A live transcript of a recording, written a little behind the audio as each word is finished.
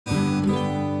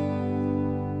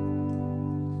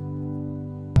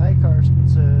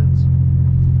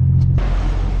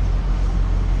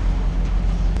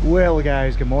Well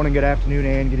guys, good morning, good afternoon,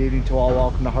 and good evening to all.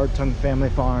 Welcome to Hartung Family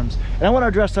Farms. And I want to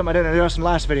address something I didn't address in the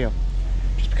last video.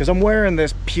 Just because I'm wearing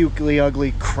this pukely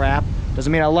ugly crap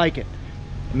doesn't mean I like it.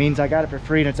 It means I got it for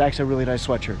free and it's actually a really nice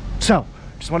sweatshirt. So,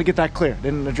 just want to get that clear.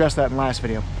 Didn't address that in the last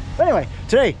video. But anyway,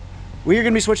 today we are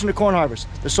going to be switching to corn harvest.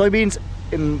 The soybeans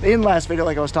in last video,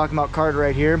 like I was talking about Carter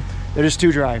right here, they're just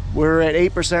too dry. We're at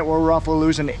 8%, we're roughly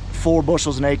losing 4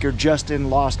 bushels an acre just in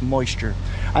lost moisture.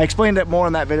 I explained it more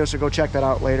in that video, so go check that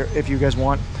out later if you guys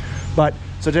want. But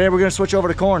so today we're gonna switch over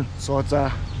to corn. So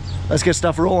let's get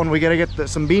stuff rolling. We gotta get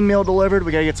some bean meal delivered.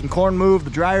 We gotta get some corn moved. The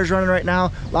dryer's running right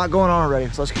now. A lot going on already.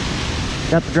 So let's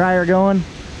got the dryer going.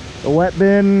 The wet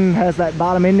bin has that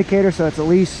bottom indicator, so it's at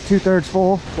least 2/3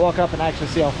 full. Walk up and actually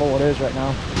see how full it is right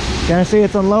now. Can I see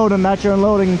it's unloading? That's your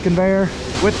unloading conveyor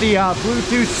with the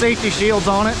Bluetooth safety shields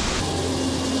on it.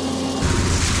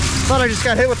 Thought I just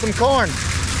got hit with some corn.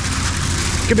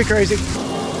 Could be crazy.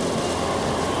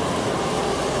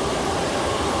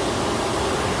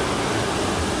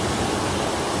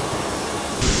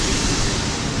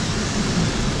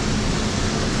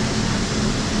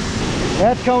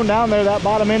 That's going down there. That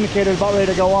bottom indicator is about ready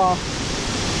to go off.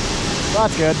 So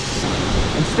that's good.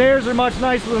 And stairs are much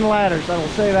nicer than ladders, I will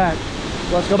say that.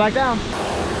 So let's go back down.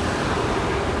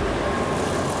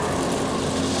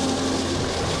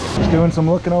 Just doing some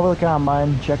looking over the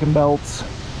combine, checking belts.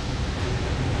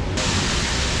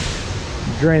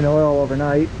 Drain the oil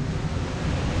overnight.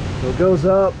 So it goes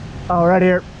up. Oh, right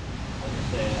here.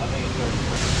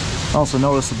 Also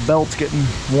notice the belt's getting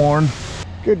worn.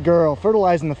 Good girl,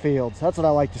 fertilizing the fields. That's what I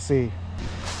like to see.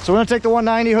 So we're gonna take the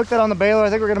 190, hook that on the baler.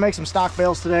 I think we're gonna make some stock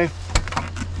bales today.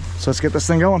 So let's get this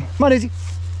thing going. Come on, Daisy.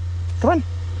 Come on.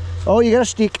 Oh, you got a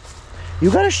stick. You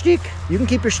got a stick. You can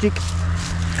keep your stick.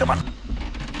 Come on.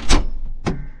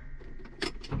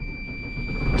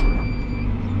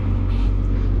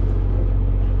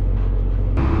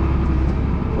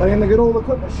 Playing the good old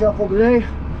equipment shuffle today.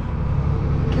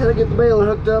 Gotta get the baler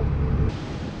hooked up.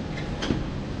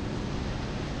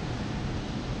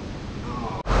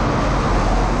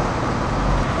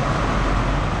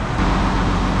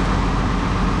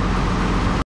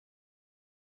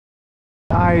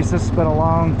 Nice, this has been a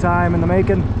long time in the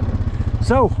making.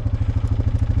 So,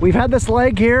 we've had this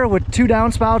leg here with 2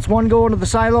 downspouts, one going to the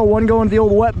silo, one going to the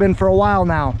old wet bin for a while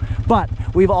now. But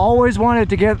we've always wanted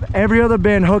to get every other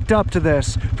bin hooked up to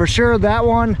this. For sure, that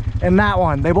one and that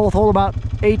one. They both hold about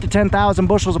 8,000 to 10,000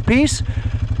 bushels apiece,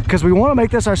 because we want to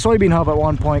make this our soybean hub at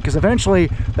one point, because eventually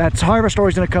that harvest story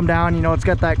is going to come down. You know, it's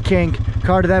got that kink.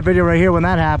 Card to that video right here when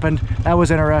that happened. That was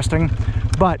interesting.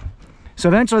 But so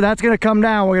eventually that's going to come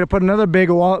down. We're going to put another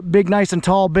big, nice and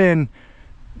tall bin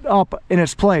up in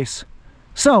its place.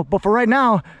 So, but for right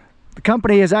now, the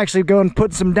company is actually going to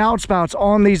put some downspouts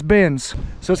on these bins.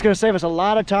 So it's going to save us a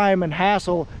lot of time and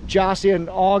hassle, jossing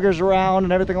augers around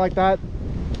and everything like that.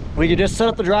 We can just set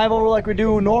up the drive over like we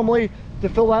do normally to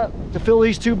fill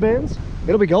these 2 bins.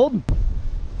 It'll be golden.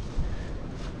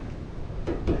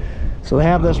 So they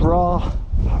have this raw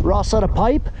set of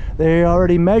pipe. They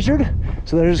already measured,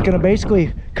 so they're just going to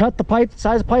basically cut the pipe, the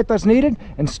size of pipe that's needed,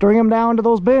 and string them down to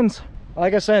those bins.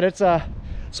 Like I said, it's a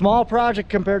small project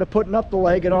compared to putting up the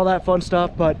leg and all that fun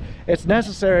stuff, but it's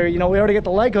necessary. You know, we already get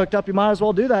the leg hooked up, you might as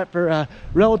well do that for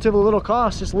relatively little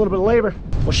cost, just a little bit of labor.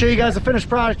 We'll show you guys the finished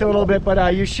product in a little bit,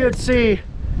 but you should see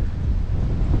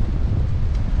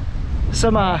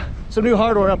some new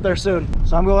hardware up there soon.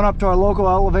 So I'm going up to our local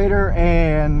elevator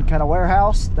and kind of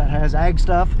warehouse that has ag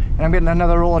stuff, and I'm getting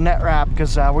another roll of net wrap,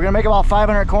 because we're gonna make about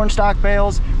 500 corn stock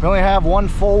bales. We only have one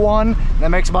full one, and that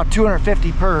makes about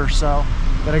 250 per, so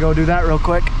gotta go do that real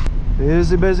quick.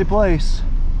 Busy place.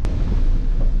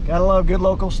 Gotta love good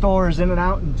local stores, in and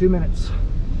out in 2 minutes.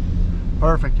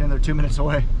 Perfect, and they're 2 minutes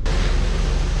away.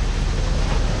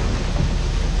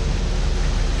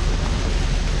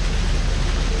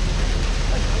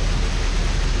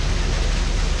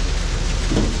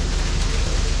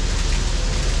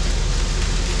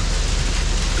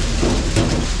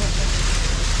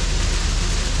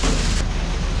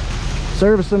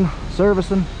 Servicing.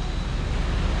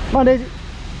 Come on, Daisy.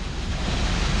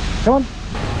 Come on.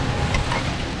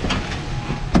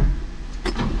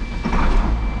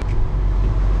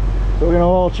 So we're gonna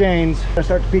oil chains. Gonna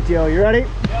start the PTO. You ready?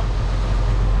 Yep.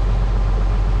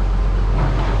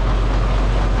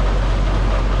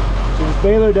 So this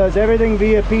baler does everything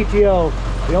via PTO.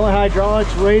 The only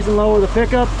hydraulics, raise and lower the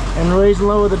pickup and raise and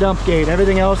lower the dump gate.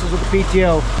 Everything else is with the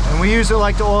PTO. And we use it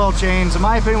like the oil chains. In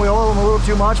my opinion, we oil them a little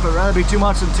too much, but rather be too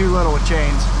much than too little with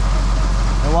chains.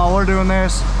 And while we're doing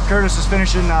this, Curtis is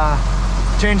finishing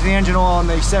changing the engine oil on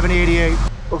the 7088.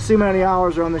 We'll see how many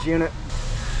hours are on this unit.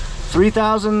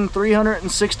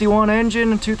 3,361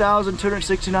 engine and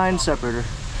 2,269 separator.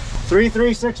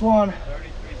 3361.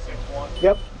 3361.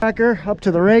 Yep. Backer up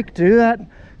to the rake to do that.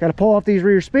 Got to pull off these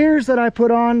rear spears that I put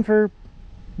on for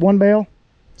one bale.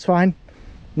 It's fine.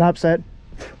 Not upset.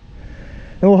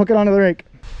 Then we'll hook it onto the rake.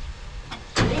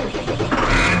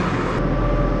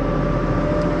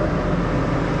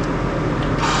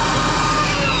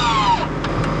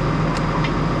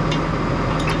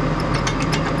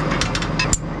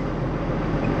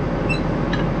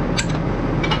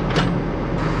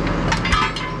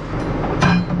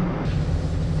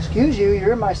 Excuse you,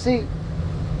 you're in my seat.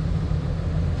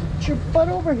 Get your butt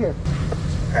over here.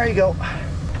 There you go.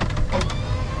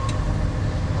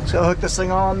 Let's go hook this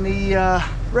thing on the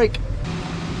rake.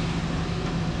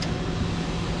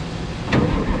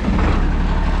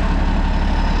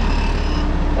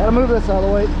 Gotta move this out of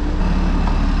the way.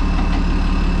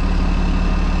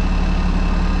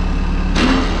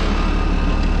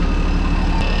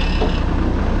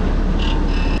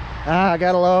 I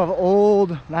gotta love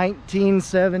old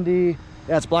 1970,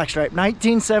 yeah, it's black stripe,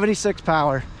 1976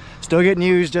 power. Still getting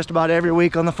used just about every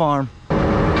week on the farm.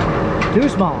 Too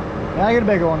small. Now I get a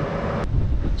bigger one.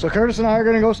 So Curtis and I are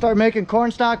gonna go start making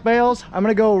corn stalk bales. I'm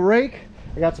gonna go rake.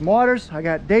 I got some waters. I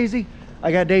got Daisy.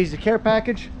 I got Daisy's care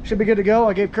package. Should be good to go.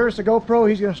 I gave Curtis a GoPro.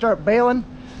 He's gonna start baling.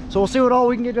 So we'll see what all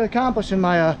we can get to accomplish in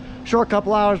my short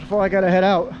couple hours before I gotta head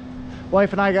out.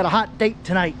 Wife and I got a hot date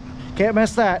tonight. Can't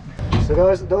miss that.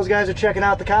 So those guys are checking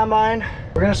out the combine.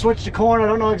 We're gonna switch to corn. I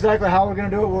don't know exactly how we're gonna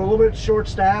do it. We're a little bit short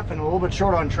staffed and a little bit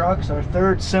short on trucks. Our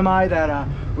third semi that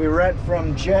we rent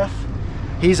from Jeff,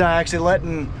 he's actually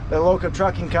letting the local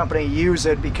trucking company use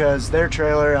it because their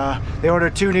trailer, they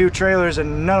ordered 2 new trailers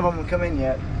and none of them have come in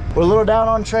yet. We're a little down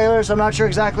on trailers. I'm not sure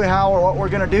exactly how or what we're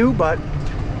gonna do, but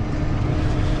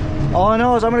all I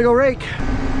know is I'm gonna go rake.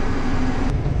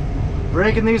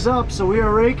 Raking these up, so we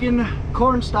are raking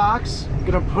corn stalks.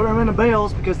 Gonna put them into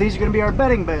bales because these are gonna be our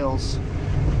bedding bales.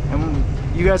 And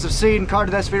you guys have seen,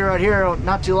 carded this video right here,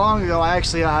 not too long ago, I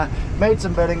actually made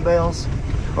some bedding bales,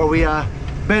 or we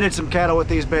bedded some cattle with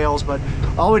these bales. But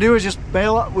all we do is just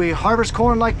bale up. We harvest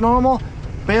corn like normal,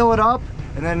 bale it up,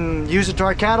 and then use it to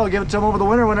our cattle, give it to them over the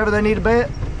winter whenever they need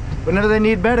whenever they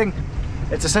need bedding.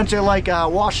 It's essentially like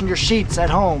washing your sheets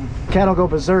at home. Cattle go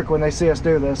berserk when they see us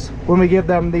do this, when we give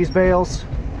them these bales.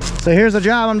 So here's the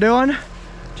job I'm doing.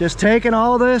 Just taking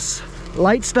all this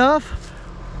light stuff,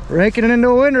 raking it into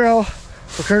a windrow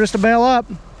for Curtis to bale up.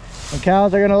 And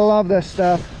cows are gonna love this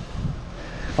stuff.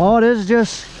 All it is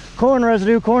just corn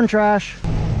residue, corn trash.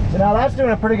 So now that's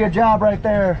doing a pretty good job right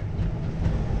there.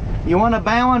 You want a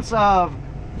balance of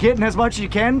getting as much as you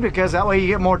can because that way you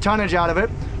get more tonnage out of it,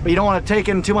 but you don't want to take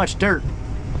in too much dirt.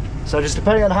 So just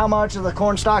depending on how much of the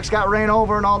corn stalks got ran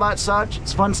over and all that such,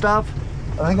 it's fun stuff.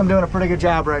 I think I'm doing a pretty good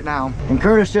job right now. And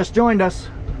Curtis just joined us.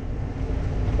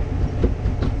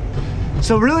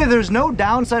 So really there's no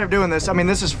downside of doing this. I mean,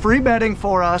 this is free bedding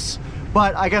for us,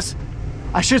 but I guess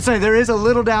I should say there is a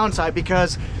little downside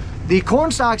because the corn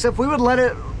stalks, if we would let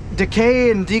it decay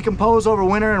and decompose over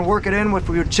winter and work it in, if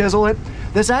we would chisel it,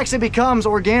 this actually becomes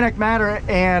organic matter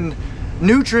and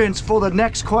nutrients for the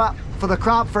next crop, for the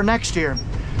crop for next year.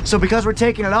 So because we're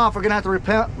taking it off, we're gonna have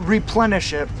to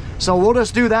replenish it. So we'll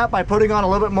just do that by putting on a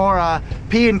little bit more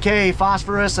P and K,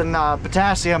 phosphorus and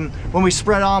potassium when we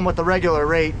spread on with the regular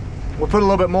rate. We'll put a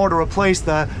little bit more to replace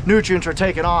the nutrients we're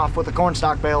taking off with the corn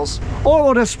stalk bales. Or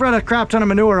we'll just spread a crap ton of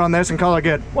manure on this and call it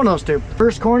good. One of those two.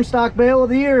 First corn stalk bale of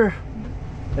the year.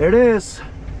 There it is.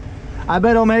 I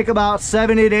bet he'll make about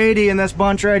 70 to 80 in this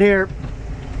bunch right here.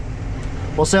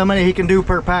 We'll see how many he can do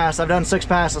per pass. I've done 6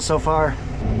 passes so far.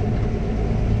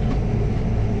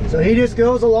 So he just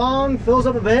goes along, fills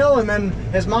up a bale, and then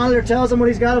his monitor tells him when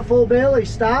he's got a full bale, he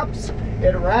stops.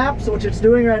 It wraps, which it's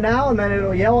doing right now, and then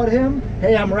it'll yell at him,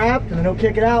 hey, I'm wrapped, and then he'll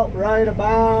kick it out right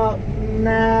about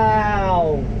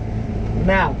now.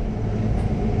 Now,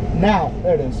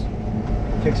 there it is.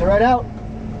 Kicks it right out.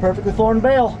 Perfectly formed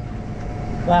bale.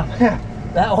 Wow,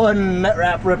 that one, that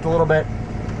wrap ripped a little bit.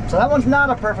 So that one's not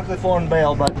a perfectly formed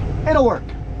bale, but it'll work.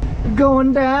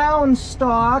 Going down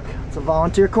stalk. It's a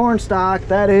volunteer corn stalk.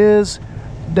 That is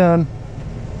done.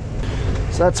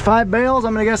 So that's 5 bales.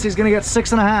 I'm gonna guess he's gonna get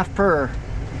 6.5 per.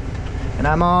 And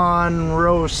I'm on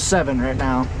row 7 right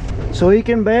now. So he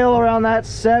can bale around that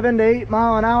 7 to 8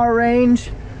 mile an hour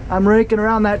range. I'm raking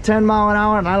around that 10 mile an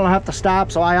hour and I don't have to stop,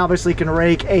 so I obviously can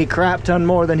rake a crap ton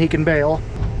more than he can bale.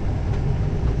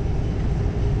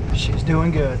 She's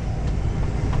doing good.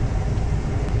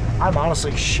 I'm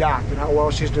honestly shocked at how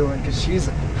well she's doing because she's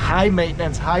high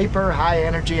maintenance, hyper high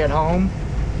energy at home.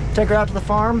 Take her out to the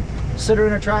farm, sit her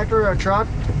in a tractor or a truck,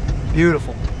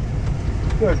 beautiful.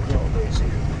 Good girl, Daisy.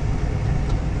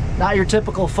 Not your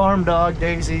typical farm dog,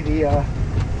 Daisy the,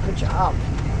 good job.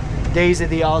 Daisy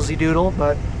the Aussie Doodle,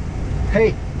 but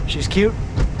hey, she's cute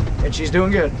and she's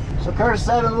doing good. So Curtis is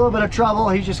having a little bit of trouble.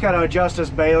 He's just got to adjust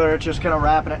his baler. It's just kind of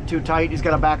wrapping it too tight. He's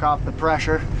got to back off the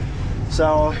pressure.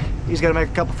 So he's got to make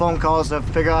a couple phone calls to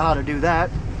figure out how to do that.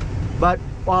 But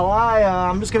while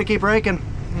I'm just going to keep raking.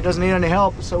 He doesn't need any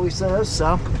help, so he says,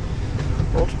 so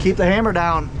we'll keep the hammer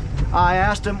down. When I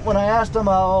asked him,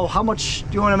 oh, how much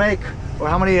do you want to make? Or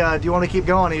how many do you want to keep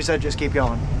going? He said, just keep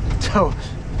going. So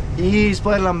he's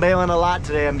planning on baling a lot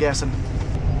today, I'm guessing.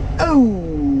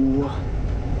 Oh,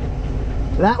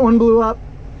 that one blew up.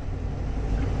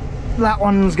 That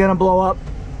one's gonna blow up.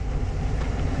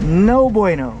 No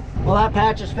bueno. Well, that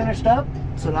patch is finished up,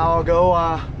 so now I'll go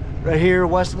right here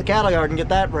west of the cattle yard and get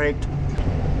that raked.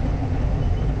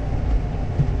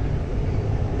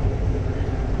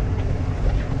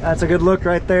 That's a good look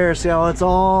right there. See how it's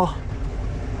all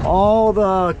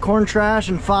the corn trash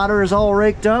and fodder is all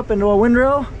raked up into a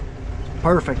windrow?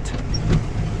 Perfect.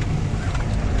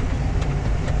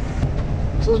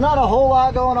 So there's not a whole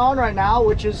lot going on right now,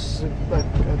 which is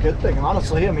a good thing,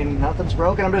 honestly. I mean, nothing's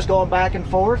broken. I'm just going back and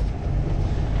forth.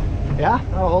 Yeah,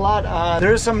 not a whole lot.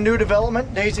 There is some new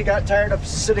development. Daisy got tired of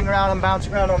sitting around and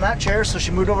bouncing around on that chair, so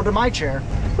she moved over to my chair.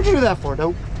 What'd you do that for,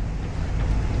 Dope?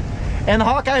 And the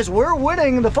Hawkeyes were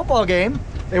winning the football game.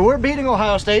 They were beating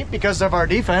Ohio State because of our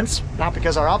defense, not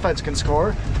because our offense can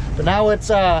score. But now it's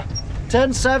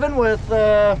 10-7 with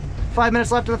 5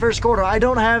 minutes left in the first quarter. I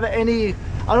don't have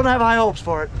high hopes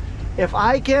for it. If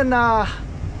Iowa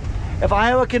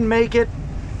can make it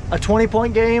a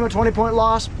 20-point game, a 20-point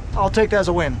loss, I'll take that as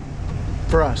a win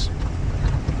for us.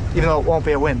 Even though it won't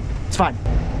be a win, it's fine.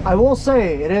 I will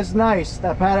say it is nice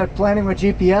that paddock planning with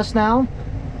GPS now,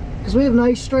 because we have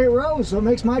nice straight rows, so it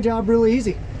makes my job really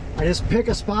easy. I just pick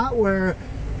a spot where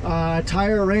a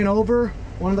tire ran over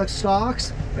one of the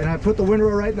stalks, and I put the windrow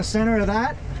right in the center of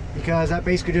that, because that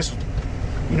basically just,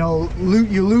 you know,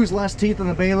 you lose less teeth in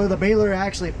the baler. The baler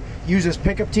actually uses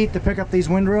pickup teeth to pick up these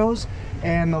windrows,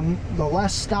 and the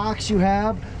less stalks you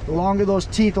have, the longer those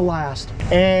teeth will last.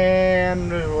 And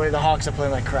the Hawks are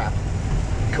playing like crap.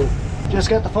 Cool. Just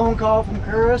got the phone call from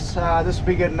Curtis. This will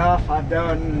be good enough. I've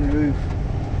done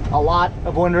a lot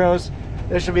of windrows.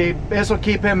 This will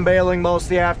keep him baling most of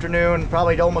the afternoon,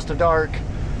 probably almost to dark,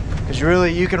 because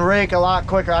you can rake a lot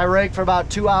quicker. I rake for about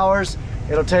 2 hours.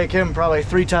 It'll take him probably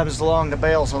 3 times as long to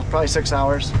bale, so it's probably 6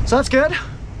 hours. So that's good.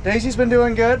 Daisy's been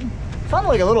doing good. Found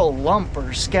like a little lump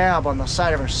or scab on the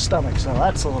side of her stomach, so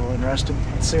that's a little interesting.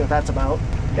 Let's see what that's about.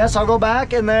 Yes, I'll go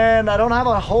back, and then I don't have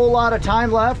a whole lot of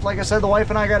time left. Like I said, the wife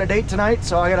and I got a date tonight,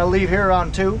 so I gotta leave here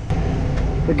around 2.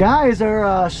 The guys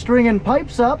are stringing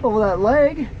pipes up over that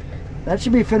leg. That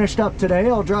should be finished up today.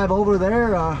 I'll drive over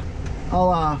there. I'll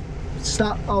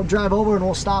drive over and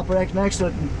we'll stop right next to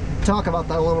it and talk about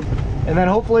that a little bit. And then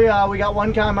hopefully we got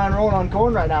one combine rolling on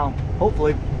corn right now.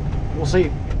 Hopefully. We'll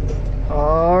see.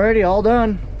 Alrighty, all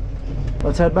done.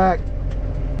 Let's head back.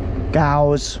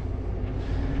 Cows.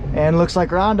 And looks like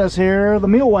Rhonda's here, the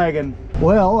meal wagon.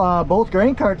 Well, both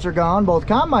grain carts are gone. Both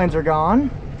combines are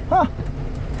gone. Huh.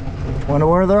 Wonder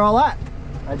where they're all at.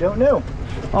 I don't know.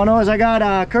 All I know is I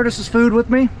got Curtis's food with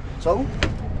me. So,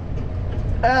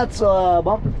 that's a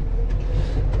bumper.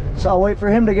 So I'll wait for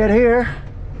him to get here.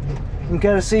 You can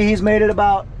kind of see he's made it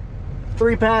about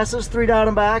 3 passes, 3 down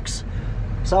and backs.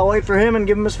 So I'll wait for him and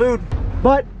give him his food.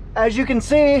 But as you can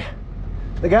see,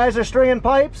 the guys are stringing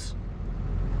pipes.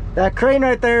 That crane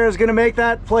right there is gonna make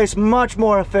that place much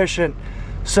more efficient.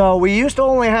 So we used to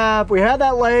only have, we had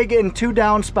that leg and 2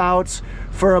 downspouts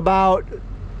for about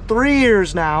 3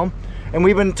 years now. And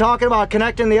we've been talking about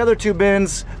connecting the other 2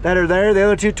 bins that are there, the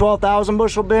other 2 12,000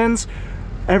 bushel bins,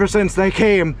 ever since they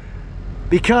came,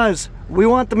 because we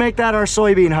want to make that our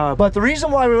soybean hub. But the reason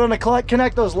why we want to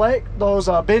connect those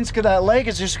bins to that leg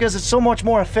is just because it's so much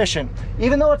more efficient.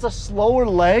 Even though it's a slower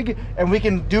leg and we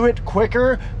can do it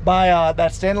quicker by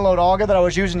that standalone auger that I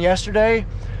was using yesterday,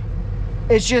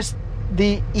 it's just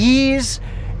the ease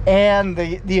and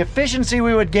the efficiency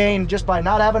we would gain just by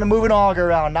not having to move an auger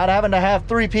around, not having to have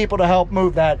 3 people to help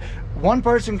move that. One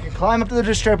person can climb up to the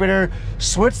distributor,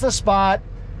 switch the spot,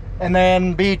 and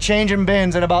then be changing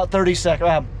bins in about 30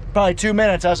 seconds. Probably 2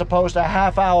 minutes, as opposed to a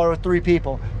half hour with 3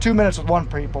 people. 2 minutes with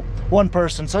one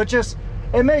person. So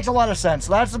it makes a lot of sense.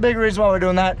 So that's the big reason why we're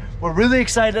doing that. We're really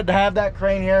excited to have that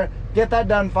crane here, get that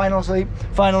done finally.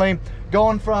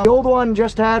 Going from the old one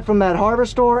just had from that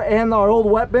harvest store and our old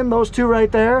wet bin, those 2 right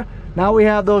there. Now we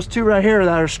have those 2 right here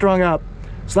that are strung up.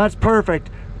 So that's perfect.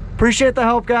 Appreciate the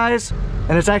help, guys.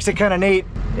 And it's actually kind of neat.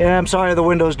 Yeah, I'm sorry the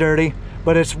window's dirty,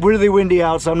 but it's really windy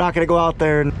out, so I'm not gonna go out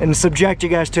there and subject you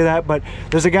guys to that. But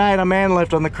there's a guy in a man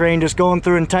lift on the crane just going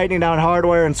through and tightening down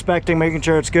hardware, inspecting, making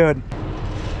sure it's good.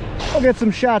 I'll get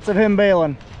some shots of him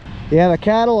baling. Yeah, the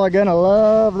cattle are gonna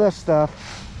love this stuff.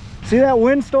 See that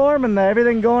windstorm and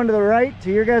everything going to the right,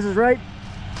 to your guys' right?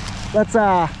 Let's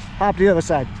hop to the other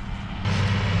side.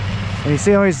 And you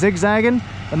see how he's zigzagging?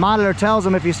 The monitor tells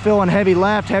him if he's feeling heavy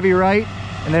left, heavy right,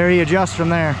 and there he adjusts from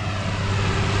there.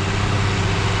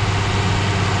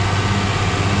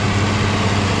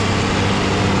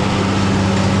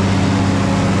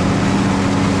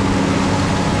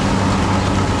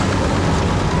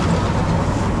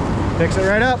 Picks it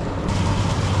right up.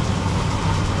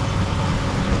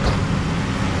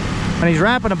 And he's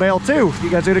wrapping a bale too. You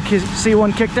guys are gonna see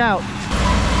one kicked out.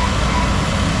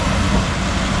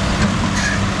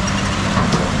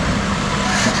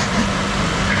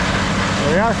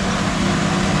 There we are.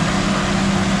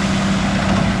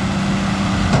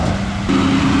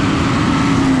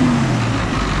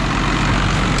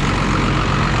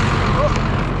 Oh,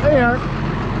 there you are.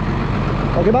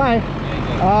 Well, goodbye.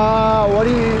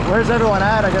 Where's everyone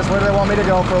at? I guess where do they want me to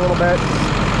go for a little bit?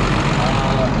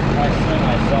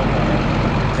 Myself.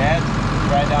 Dad's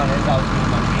right down his house with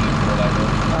my feet or whatever.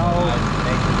 Oh.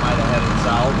 Nathan might have headed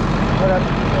south. Whatever.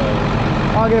 So,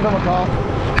 I'll give him a call.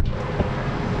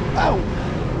 Oh.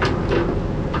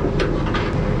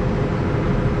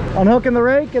 Unhooking the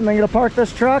rake and then gonna park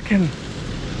this truck and,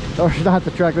 or not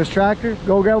the truck, this tractor,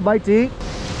 go grab a bite to eat,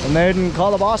 and then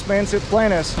call the boss man, see what the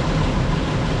plan is.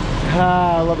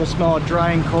 Ah, I love the smell of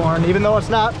drying corn, even though it's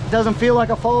not, doesn't feel like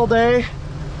a fall day.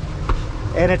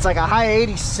 And it's like a high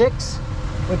 86,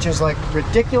 which is like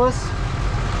ridiculous.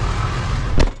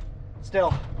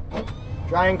 Still,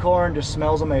 drying corn just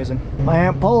smells amazing. My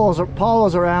Aunt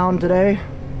Paula's around today.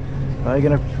 I'm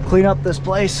gonna clean up this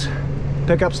place,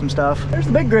 pick up some stuff. There's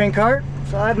the big grain cart,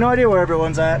 so I have no idea where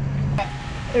everyone's at.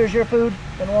 Here's your food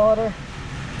and water.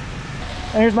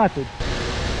 And here's my food.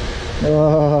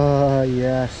 Oh,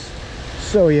 yes.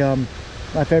 So yum.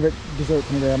 My favorite dessert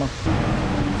from Grandma.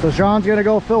 So Sean's gonna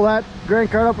go fill that grain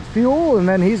cart up with fuel, and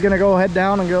then he's gonna go head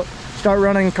down and go start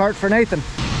running a cart for Nathan.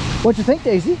 What you think,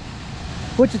 Daisy?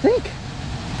 What you think?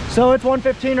 So it's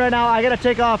 1:15 right now. I gotta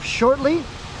take off shortly,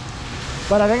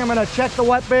 but I think I'm gonna check the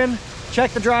wet bin,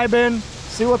 check the dry bin,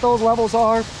 see what those levels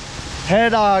are.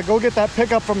 Head, go get that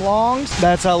pickup from Long's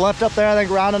that's left up there. I think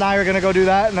Ron and I are gonna go do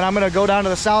that, and then I'm gonna go down to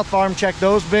the South Farm, check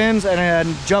those bins, and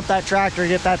then jump that tractor,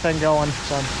 get that thing going.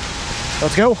 So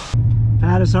let's go.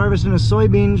 Pat is harvesting his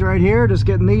soybeans right here, just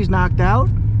getting these knocked out.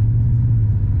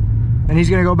 And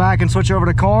he's gonna go back and switch over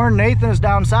to corn. Nathan is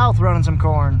down south running some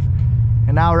corn.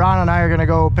 And now Ron and I are gonna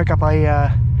go pick up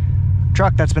a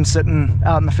truck that's been sitting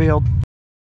out in the field.